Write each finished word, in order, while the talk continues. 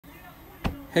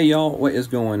Hey y'all, what is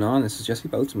going on? This is Jesse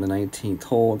Boats from the 19th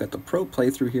hole. Got the pro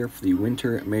playthrough here for the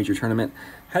Winter Major Tournament.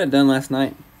 Had it done last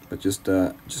night, but just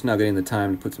now getting the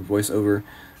time to put some voiceover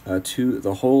to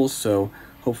the holes. So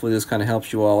hopefully this kind of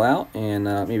helps you all out and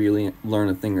maybe learn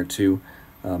a thing or two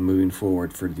moving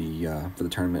forward for the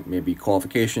tournament, maybe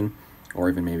qualification or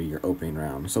even maybe your opening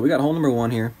round. So we got hole number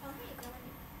 1 here.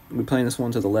 We're playing this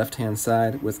one to the left-hand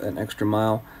side with an extra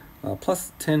mile,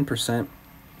 plus 10%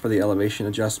 for the elevation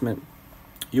adjustment.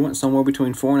 You want somewhere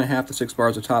between 4.5 to 6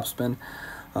 bars of topspin.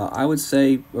 I would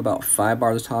say about 5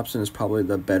 bars of topspin is probably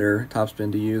the better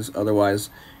topspin to use. Otherwise,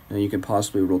 you can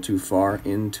possibly roll too far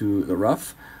into the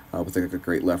rough with like a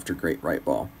great left or great right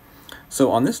ball. So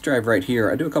on this drive right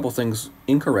here, I do a couple things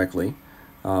incorrectly.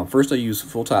 First, I use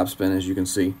full topspin, as you can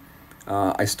see.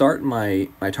 I start my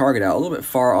target out a little bit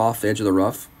far off the edge of the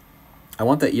rough. I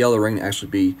want that yellow ring to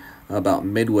actually be about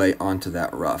midway onto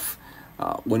that rough.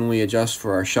 When we adjust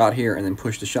for our shot here and then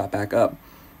push the shot back up,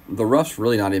 the rough's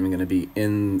really not even going to be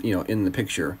in the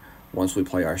picture once we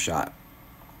play our shot.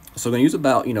 So I'm going to use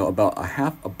about a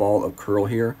half a ball of curl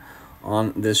here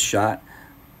on this shot,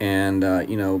 and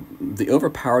the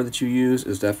overpower that you use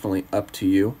is definitely up to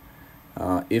you.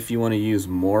 If you want to use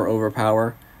more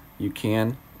overpower, you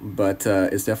can, but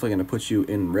it's definitely going to put you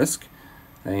in risk.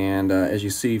 And as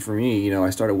you see, for me, I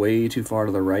started way too far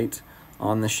to the right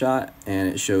on the shot, and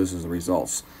it shows as the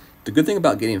results. The good thing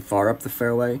about getting far up the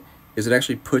fairway is it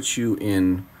actually puts you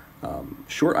in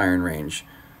short iron range.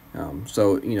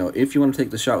 So if you want to take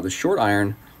the shot with a short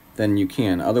iron, then you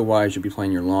can. Otherwise, you'll be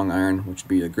playing your long iron, which would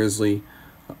be a Grizzly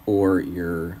or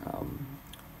your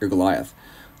Goliath.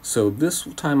 So this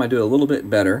time I do it a little bit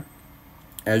better.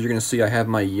 As you're going to see, I have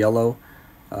my yellow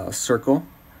circle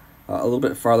a little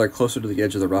bit farther closer to the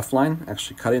edge of the rough line,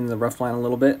 actually cutting the rough line a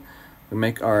little bit. We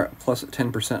make our plus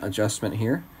 10% adjustment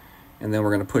here, and then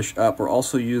we're going to push up. We're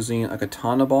also using a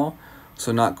katana ball,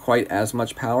 so not quite as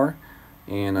much power,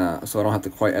 and so I don't have to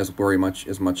quite worry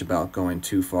as much about going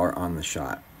too far on the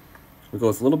shot. We go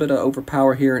with a little bit of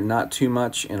overpower here, not too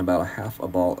much, and about a half a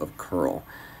ball of curl.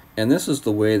 And this is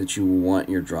the way that you want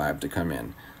your drive to come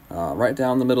in, right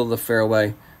down the middle of the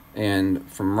fairway. And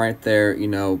from right there, be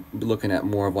looking at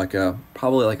more of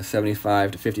probably like a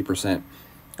 75 to 50%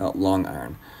 long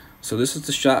iron. So this is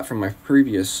the shot from my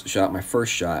previous shot, my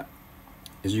first shot.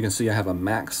 As you can see, I have a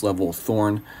max level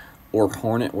Thorn or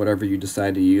Hornet, whatever you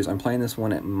decide to use. I'm playing this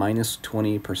one at minus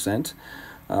 20%.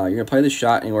 You're going to play this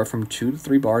shot anywhere from 2 to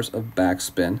 3 bars of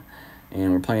backspin.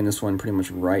 And we're playing this one pretty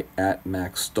much right at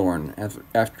max Thorn.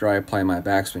 After I apply my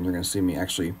backspin, you're going to see me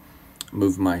actually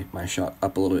move my shot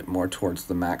up a little bit more towards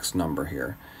the max number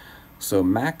here. So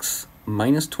max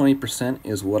minus 20%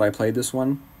 is what I played this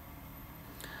one.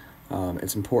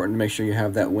 It's important to make sure you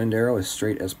have that wind arrow as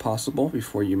straight as possible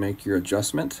before you make your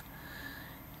adjustment.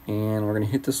 And we're going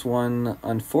to hit this one.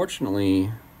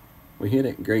 Unfortunately, we hit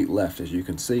it great left, as you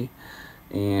can see.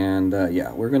 And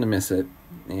yeah, we're going to miss it.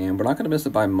 And we're not going to miss it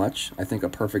by much. I think a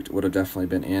perfect would have definitely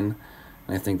been in.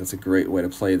 And I think that's a great way to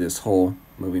play this hole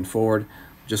moving forward.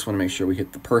 Just want to make sure we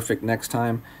hit the perfect next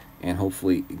time and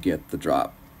hopefully get the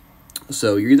drop.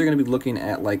 So you're either going to be looking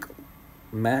at like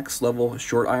max level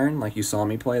short iron like you saw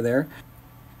me play there,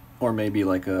 or maybe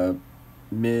like a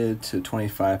mid to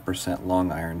 25%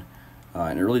 long iron,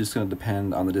 and it really just going to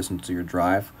depend on the distance of your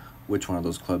drive which one of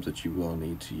those clubs that you will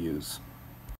need to use.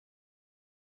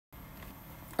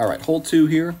 Alright, hole 2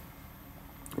 here.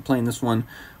 We're playing this one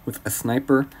with a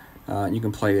sniper. You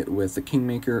can play it with a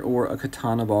Kingmaker or a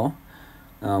katana ball.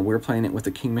 We're playing it with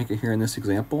the Kingmaker here in this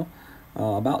example.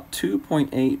 About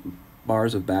 2.8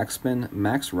 bars of backspin,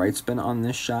 max right spin on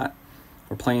this shot.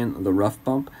 We're playing the rough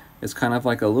bump. It's kind of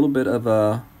like a little bit of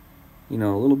a,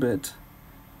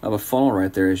 funnel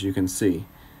right there, as you can see.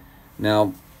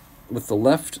 Now, with the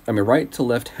right to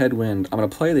left headwind, I'm going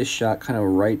to play this shot kind of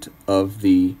right of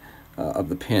the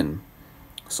pin.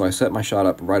 So I set my shot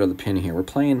up right of the pin here. We're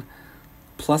playing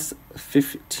plus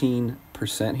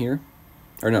 15% here.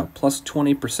 Or no, plus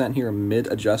 20% here, mid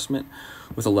adjustment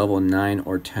with a level 9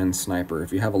 or 10 sniper.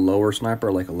 If you have a lower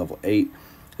sniper, like a level 8,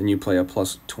 then you play a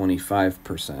plus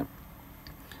 25%.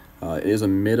 It is a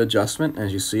mid adjustment.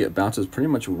 As you see, it bounces pretty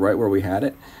much right where we had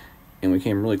it, and we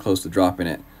came really close to dropping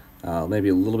it. Maybe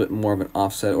a little bit more of an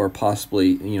offset, or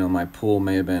possibly, my pull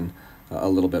may have been a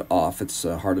little bit off. It's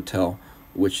hard to tell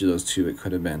which of those two it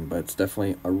could have been, but it's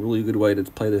definitely a really good way to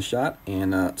play this shot,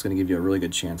 and it's going to give you a really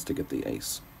good chance to get the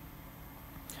ace.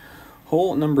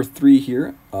 Hole number 3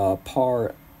 here,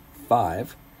 par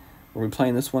 5. We're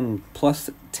playing this one plus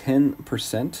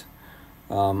 10%.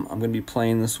 I'm going to be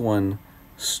playing this one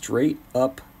straight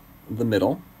up the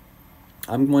middle.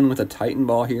 I'm going with a Titan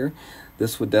ball here.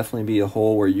 This would definitely be a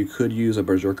hole where you could use a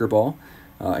berserker ball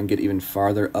and get even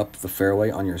farther up the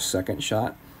fairway on your second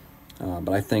shot.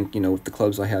 But I think, with the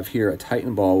clubs I have here, a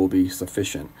Titan ball will be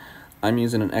sufficient. I'm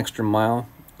using an extra mile.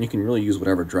 You can really use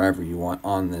whatever driver you want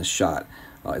on this shot.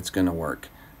 It's going to work.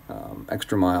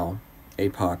 Extra mile,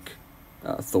 APOC,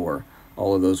 Thor,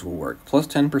 all of those will work. Plus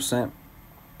 10%.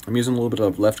 I'm using a little bit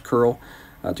of left curl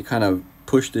to kind of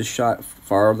push this shot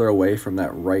farther away from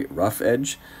that right rough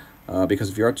edge. Because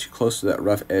if you are too close to that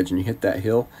rough edge and you hit that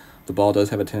hill, the ball does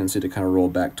have a tendency to kind of roll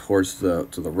back towards the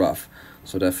rough.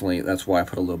 So definitely that's why I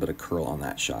put a little bit of curl on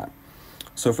that shot.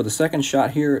 So for the second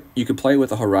shot here, you could play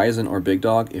with a Horizon or Big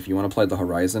Dog. If you want to play the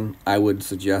Horizon, I would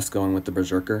suggest going with the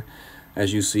Berserker.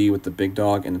 As you see with the Big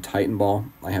Dog and the Titan ball,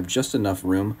 I have just enough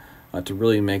room to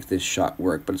really make this shot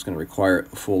work, but it's going to require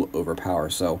full overpower.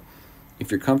 So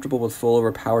if you're comfortable with full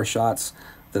overpower shots,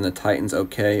 then the Titan's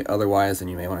okay. Otherwise, then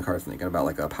you may want to start thinking about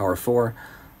like a Power 4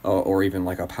 or even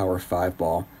like a Power 5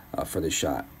 ball for this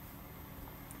shot.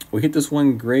 We hit this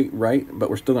one great right, but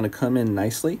we're still going to come in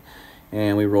nicely,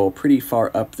 and we roll pretty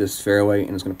far up this fairway,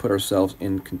 and it's going to put ourselves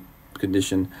in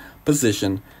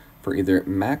position for either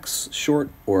max short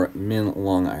or min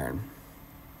long iron.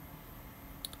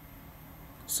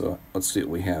 So let's see what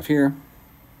we have here.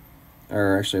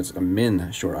 Or actually, it's a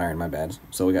min short iron, my bad.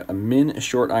 So we got a min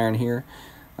short iron here.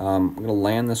 I'm going to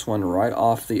land this one right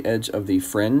off the edge of the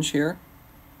fringe here.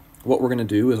 What we're going to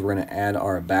do is we're going to add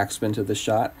our backspin to the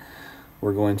shot.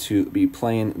 We're going to be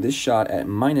playing this shot at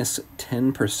minus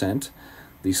 10%.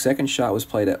 The second shot was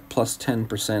played at plus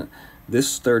 10%.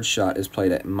 This third shot is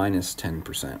played at minus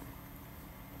 10%.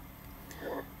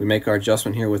 We make our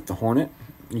adjustment here with the Hornet.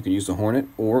 You can use the Hornet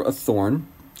or a Thorn.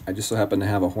 I just so happen to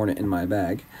have a Hornet in my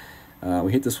bag.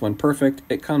 We hit this one perfect.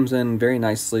 It comes in very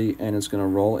nicely, and it's going to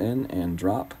roll in and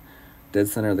drop dead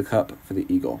center of the cup for the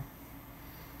eagle.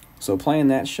 So playing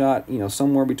that shot,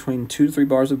 somewhere between 2 to 3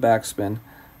 bars of backspin,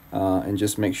 and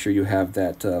just make sure you have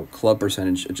that club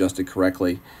percentage adjusted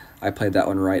correctly. I played that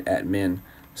one right at min,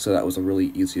 so that was a really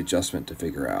easy adjustment to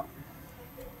figure out.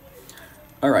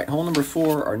 Alright, hole number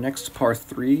 4, our next par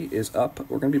 3 is up.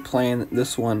 We're going to be playing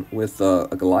this one with a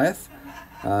Goliath.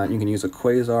 You can use a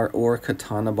Quasar or a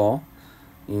Katana ball.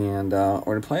 And we're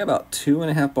going to play about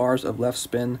 2.5 bars of left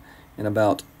spin and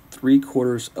about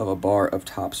 3/4 of a bar of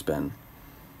top spin.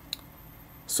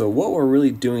 So what we're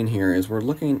really doing here is we're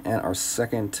looking at our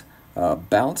second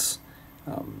bounce.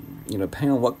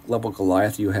 Depending on what level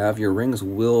Goliath you have, your rings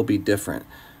will be different.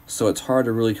 So it's hard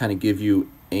to really kind of give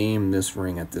you aim this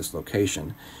ring at this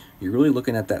location. You're really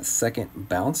looking at that second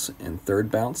bounce and third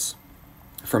bounce.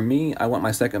 For me, I want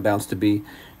my second bounce to be,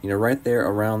 right there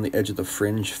around the edge of the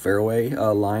fringe fairway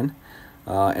line,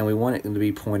 and we want it to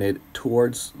be pointed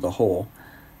towards the hole.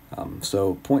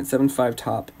 So 0.75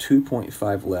 top,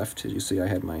 2.5 left. As you see, I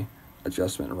had my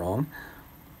adjustment wrong,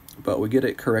 but we get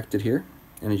it corrected here.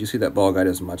 And as you see, that ball guide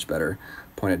is much better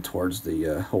pointed towards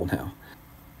the hole now.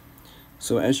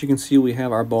 So as you can see, we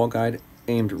have our ball guide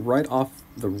aimed right off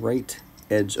the right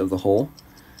edge of the hole.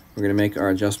 We're going to make our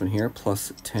adjustment here,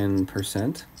 plus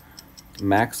 10%.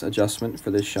 Max adjustment for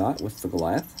this shot with the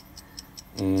Goliath.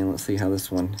 And let's see how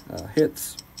this one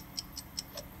hits.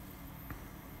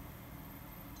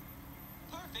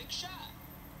 Perfect shot.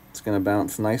 It's going to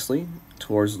bounce nicely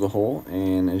towards the hole,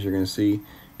 and as you're going to see,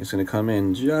 it's going to come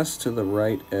in just to the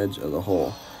right edge of the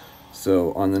hole.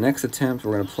 So on the next attempt,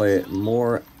 we're going to play it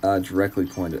more directly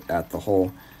pointed at the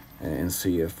hole, and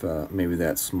see if maybe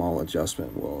that small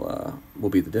adjustment will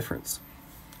be the difference.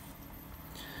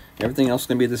 Everything else is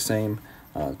going to be the same.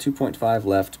 2.5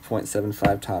 left,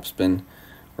 0.75 topspin.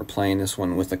 We're playing this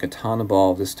one with a Katana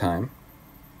ball this time.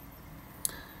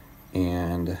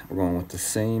 And we're going with the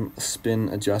same spin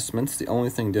adjustments. The only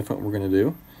thing different we're going to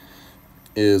do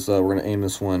is we're going to aim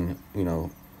this one,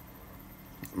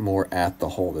 more at the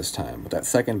hole this time. With that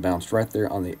second bounce right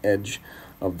there on the edge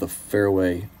of the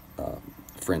fairway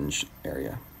fringe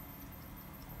area.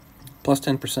 Plus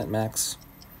 10% max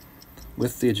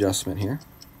with the adjustment here.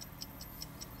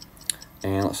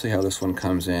 And let's see how this one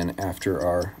comes in after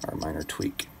our minor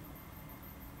tweak.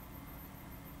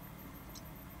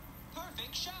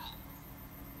 Perfect shot.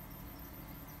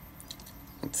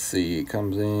 Let's see, it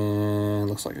comes in,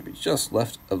 looks like it'd be just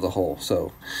left of the hole.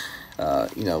 So,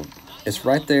 it's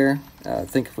right there. I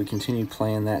think if we continue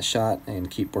playing that shot and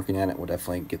keep working at it, we'll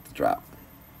definitely get the drop.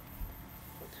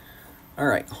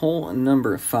 Alright, hole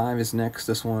number 5 is next.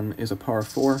 This one is a par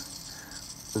 4.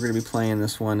 We're going to be playing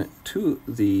this one to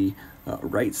the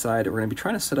right side. We're going to be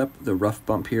trying to set up the rough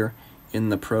bump here in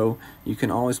the Pro. You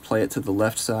can always play it to the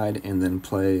left side and then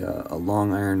play a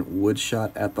long iron wood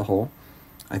shot at the hole.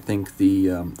 I think the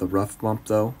rough bump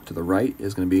though to the right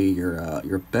is going to be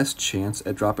your best chance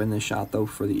at dropping this shot though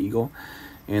for the eagle.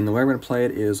 And the way we're going to play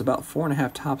it is about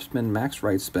 4.5 topspin, max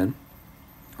right spin.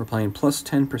 We're playing plus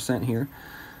 10% here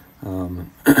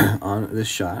on this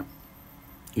shot.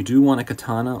 You do want a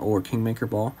katana or kingmaker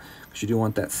ball because you do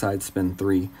want that side spin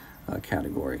 3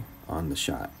 category on the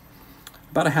shot.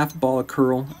 About a half ball of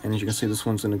curl, and as you can see, this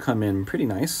one's going to come in pretty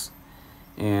nice.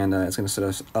 And it's going to set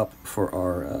us up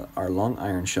for our long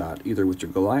iron shot, either with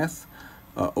your Goliath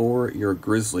or your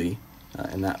Grizzly,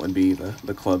 and that would be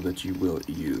the club that you will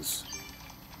use.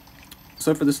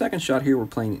 So for the second shot here, we're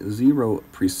playing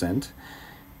 0%,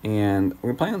 and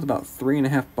we're playing with about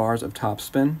 3.5 bars of top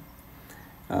spin,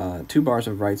 2 bars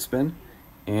of right spin,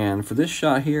 and for this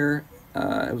shot here,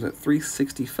 it was at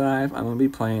 365. I'm going to be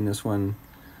playing this one.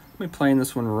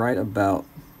 Right about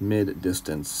mid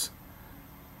distance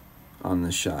on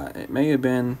the shot. It may have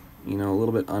been, a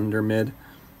little bit under mid,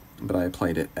 but I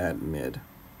played it at mid.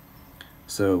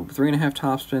 So 3.5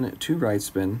 topspin, 2 right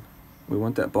spin. We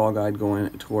want that ball guide going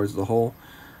towards the hole.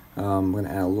 I'm going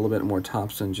to add a little bit more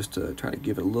topspin just to try to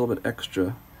give it a little bit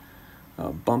extra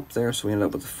bump there. So we ended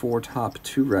up with 4 top,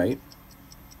 2 right.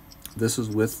 This is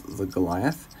with the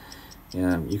Goliath.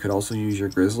 And you could also use your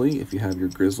Grizzly if you have your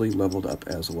Grizzly leveled up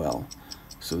as well.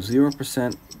 So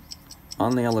 0%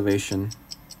 on the elevation.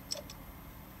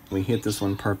 We hit this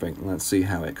one perfect. Let's see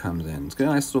how it comes in. It's got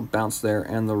a nice little bounce there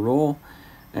and the roll.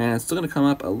 And it's still going to come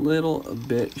up a little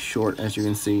bit short. As you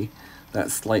can see,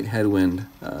 that slight headwind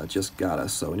just got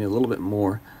us. So we need a little bit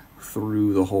more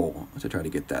through the hole to try to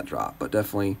get that drop. But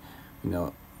definitely,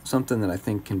 something that I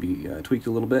think can be tweaked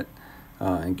a little bit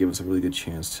and give us a really good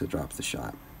chance to drop the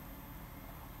shot.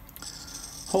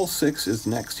 Hole 6 is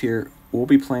next here. We'll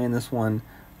be playing this one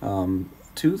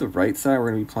to the right side.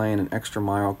 We're going to be playing an extra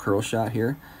mile curl shot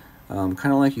here. Kind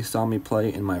of like you saw me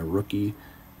play in my rookie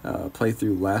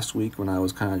playthrough last week when I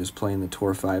was kind of just playing the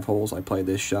Tour 5 holes. I played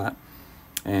this shot,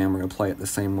 and we're going to play it the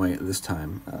same way this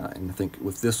time. And I think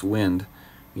with this wind,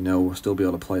 we'll still be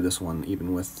able to play this one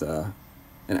even with an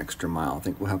extra mile. I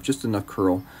think we'll have just enough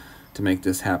curl to make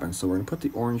this happen. So we're going to put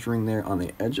the orange ring there on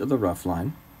the edge of the rough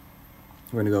line.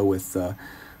 We're going to go with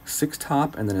 6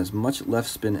 top and then as much left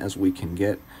spin as we can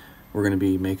get. We're going to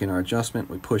be making our adjustment.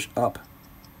 We push up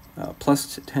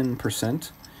plus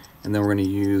 10%, and then we're going to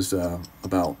use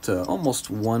about almost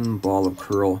 1 ball of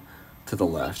curl to the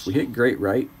left. We hit great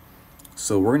right,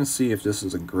 so we're going to see if this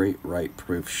is a great right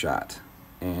proof shot,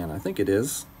 and I think it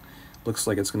is. Looks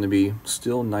like it's going to be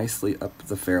still nicely up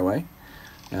the fairway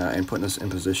and putting us in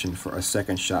position for our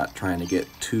second shot, trying to get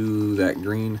to that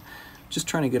green, just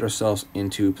trying to get ourselves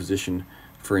into position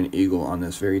for an eagle on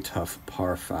this very tough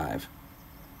par 5.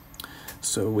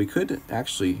 So we could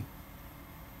actually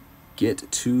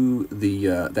get to the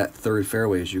that third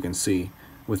fairway, as you can see,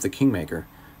 with the Kingmaker.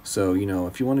 So,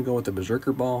 if you want to go with the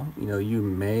Berserker ball, you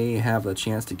may have a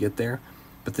chance to get there,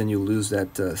 but then you lose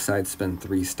that side spin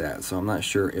 3 stat. So I'm not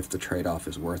sure if the trade-off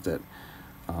is worth it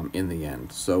in the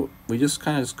end. So we just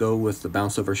kind of just go with the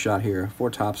bounce over shot here,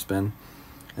 4 top spin,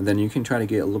 and then you can try to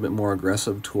get a little bit more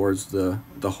aggressive towards the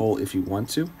hole if you want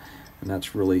to, and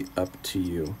that's really up to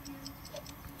you.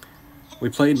 We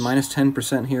played minus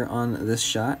 10% here on this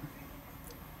shot,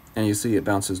 and you see it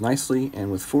bounces nicely,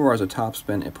 and with 4 hours of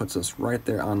topspin, it puts us right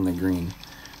there on the green.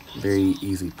 Very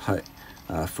easy putt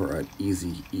for an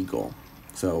easy eagle.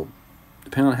 So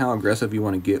depending on how aggressive you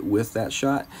want to get with that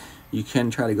shot, you can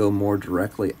try to go more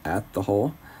directly at the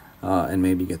hole and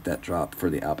maybe get that drop for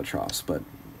the albatross. But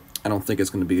I don't think it's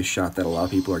going to be a shot that a lot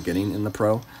of people are getting in the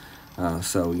pro.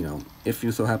 So, if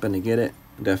you so happen to get it,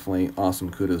 definitely awesome,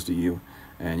 kudos to you.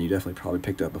 And you definitely probably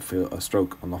picked up a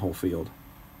stroke on the whole field.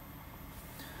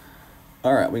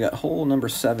 All right, we got hole number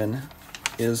 7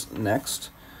 is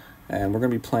next. And we're going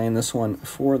to be playing this one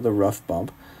for the rough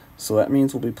bump. So that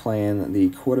means we'll be playing the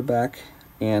quarterback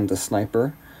and the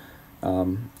sniper.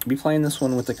 Be playing this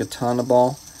one with the katana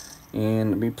ball.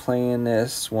 And be playing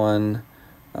this one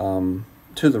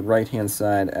to the right-hand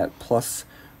side at plus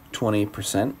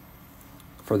 20%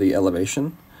 for the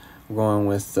elevation. We're going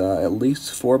with at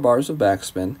least 4 bars of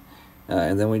backspin,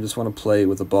 and then we just want to play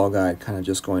with the ball guide kind of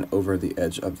just going over the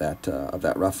edge of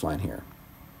that rough line here.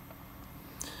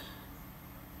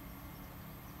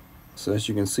 So as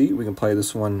you can see, we can play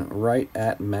this one right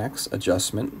at max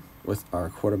adjustment with our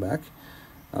quarterback.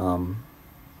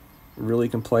 Really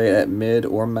can play it at mid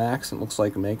or max, and it looks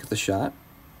like make the shot.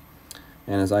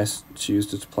 And as I choose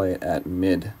to play it at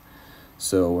mid.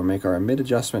 So we'll make our mid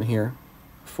adjustment here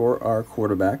for our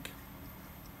quarterback.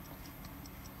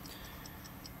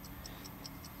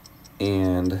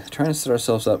 And trying to set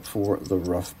ourselves up for the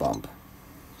rough bump.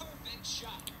 Perfect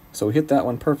shot. So we hit that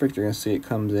one perfect. You're going to see it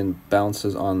comes in,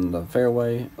 bounces on the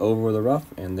fairway, over the rough,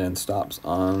 and then stops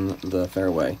on the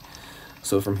fairway.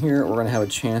 So from here, we're going to have a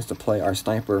chance to play our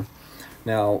sniper.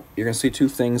 Now, you're going to see two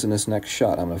things in this next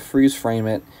shot. I'm going to freeze frame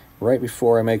it right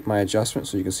before I make my adjustment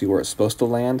so you can see where it's supposed to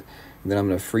land. And then I'm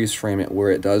going to freeze frame it where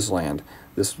it does land.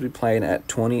 This will be playing at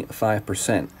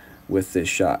 25% with this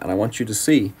shot. And I want you to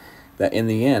see that in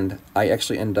the end, I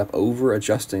actually ended up over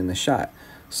adjusting the shot.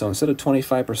 So instead of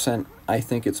 25%, I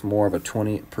think it's more of a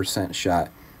 20% shot,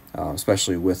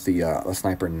 especially with the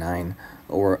Sniper 9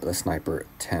 or the Sniper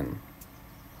 10.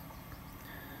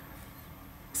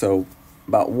 So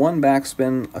about one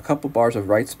backspin, a couple bars of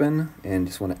right spin, and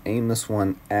just want to aim this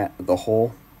one at the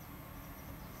hole.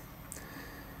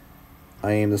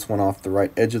 I aim this one off the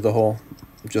right edge of the hole,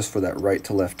 just for that right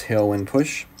to left tailwind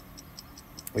push.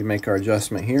 We make our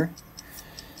adjustment here.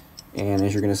 And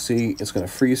as you're going to see, it's going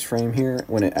to freeze frame here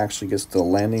when it actually gets to the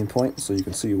landing point, so you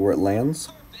can see where it lands.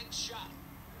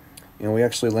 And we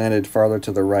actually landed farther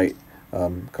to the right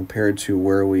compared to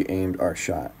where we aimed our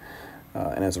shot.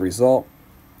 And as a result,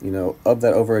 you know, of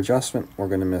that over adjustment, we're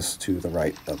going to miss to the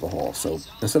right of the hole. So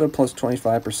instead of plus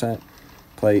 25%,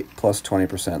 play plus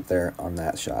 20% there on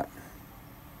that shot.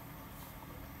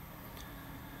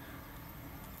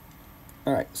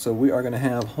 All right, so we are going to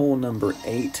have hole number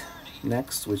 8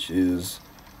 next, which is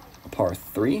a par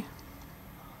 3.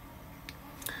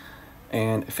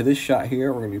 And for this shot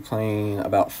here, we're going to be playing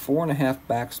about 4.5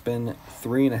 backspin,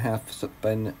 3.5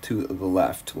 spin to the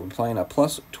left. We're playing a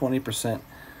plus 20%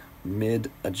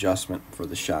 mid adjustment for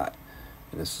the shot.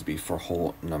 And this will be for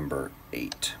hole number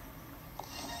 8.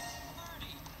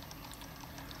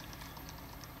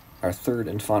 Our third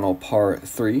and final par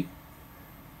 3.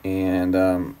 And,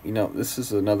 you know, this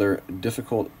is another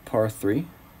difficult par 3.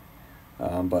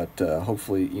 But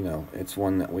hopefully, you know, it's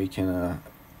one that we can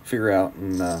figure out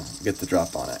and get the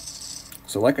drop on it.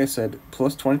 So like I said,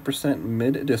 plus 20%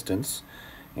 mid distance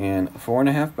and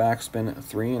 4.5 backspin,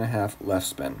 3.5 left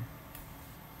spin.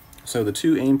 So the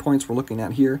two aim points we're looking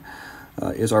at here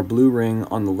is our blue ring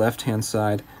on the left hand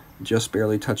side, just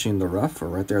barely touching the rough, or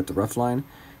right there at the rough line,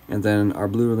 and then our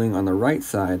blue ring on the right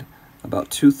side, about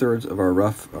 2/3 of our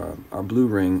rough, our blue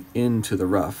ring into the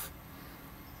rough.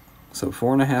 So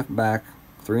 4.5 back,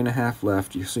 3.5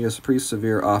 left. You see a pretty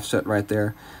severe offset right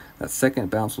there. That second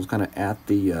bounce was kind of at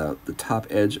the top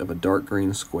edge of a dark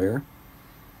green square.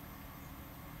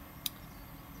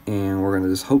 And we're going to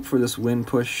just hope for this wind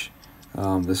push,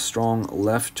 this strong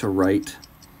left to right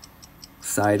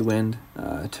side wind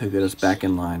to get us back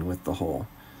in line with the hole.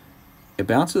 It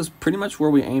bounces pretty much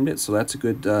where we aimed it, so that's a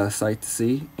good sight to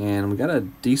see. And we got a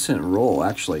decent roll,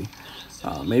 actually.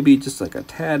 Maybe just like a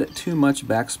tad too much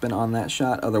backspin on that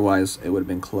shot, otherwise it would have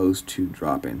been close to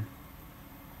dropping.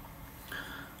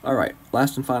 Alright,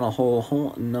 last and final hole,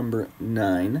 hole number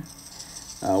 9.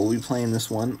 We'll be playing this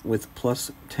one with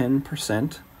plus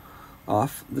 10%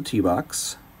 off the tee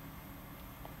box.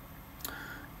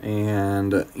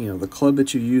 And, you know, the club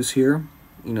that you use here,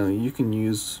 you know, you can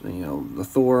use, you know, the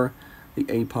Thor, the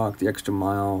APOC, the Extra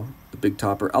Mile, the Big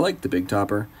Topper. I like the Big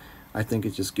Topper. I think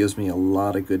it just gives me a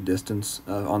lot of good distance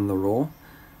on the roll.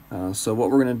 So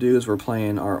what we're going to do is we're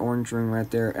playing our orange ring right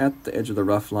there at the edge of the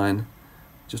rough line,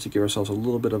 just to give ourselves a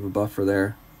little bit of a buffer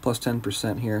there, plus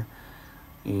 10% here.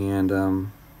 And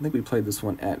I think we played this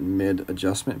one at mid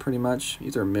adjustment pretty much,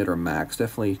 either mid or max.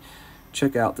 Definitely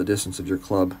check out the distance of your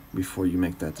club before you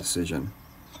make that decision.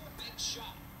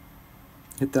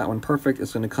 Hit that one perfect.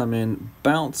 It's going to come in,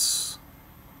 bounce,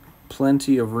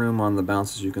 plenty of room on the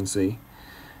bounce as you can see,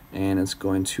 and it's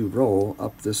going to roll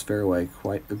up this fairway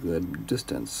quite a good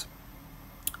distance.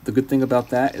 The good thing about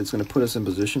that is it's going to put us in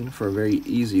position for a very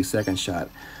easy second shot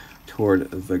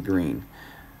toward the green.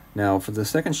 Now for the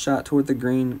second shot toward the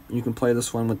green, you can play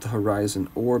this one with the Horizon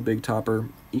or Big Topper.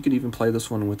 You could even play this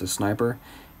one with the Sniper.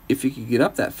 If you could get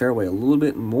up that fairway a little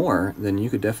bit more, then you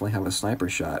could definitely have a sniper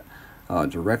shot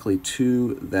directly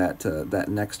to that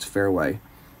next fairway,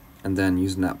 and then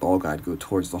using that ball guide go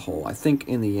towards the hole. I think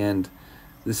in the end,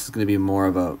 this is going to be more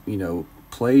of a, you know,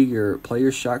 play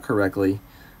your shot correctly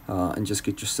and just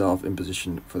get yourself in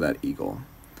position for that eagle.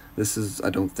 This is, I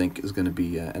don't think, is going to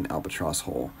be an albatross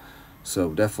hole.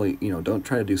 So definitely, you know, don't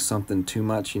try to do something too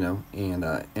much, you know, and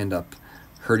end up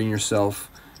hurting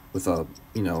yourself with a,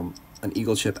 you know, an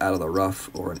eagle chip out of the rough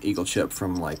or an eagle chip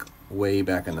from like way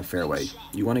back in the fairway.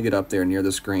 You want to get up there near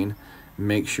the screen,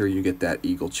 make sure you get that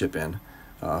eagle chip in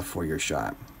for your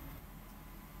shot.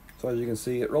 So as you can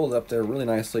see, it rolls up there really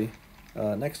nicely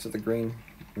next to the green,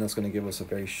 and that's going to give us a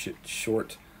very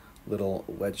short little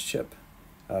wedge chip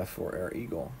for our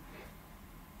eagle.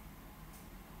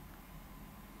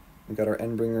 We got our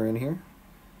end bringer in here,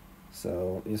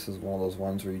 So this is one of those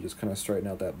ones where you just kind of straighten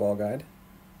out that ball guide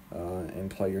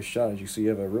and play your shot. As you see, you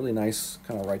have a really nice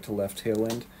kind of right to left tail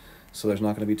end, so there's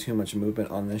not going to be too much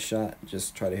movement on this shot.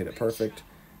 Just try to hit it perfect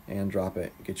and drop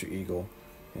it, get your eagle,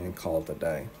 and call it the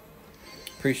day.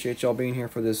 Appreciate y'all being here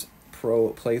for this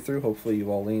pro playthrough. Hopefully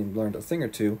you all learned a thing or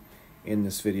two in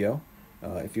this video.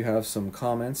 If you have some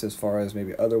comments as far as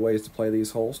maybe other ways to play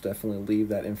these holes, definitely leave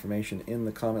that information in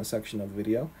the comment section of the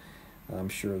video. I'm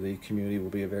sure the community will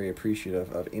be very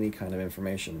appreciative of any kind of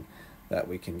information that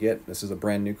we can get. This is a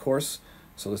brand new course,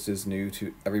 so this is new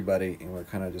to everybody, and we're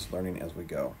kind of just learning as we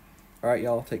go. All right,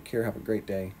 y'all, take care. Have a great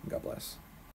day. God bless.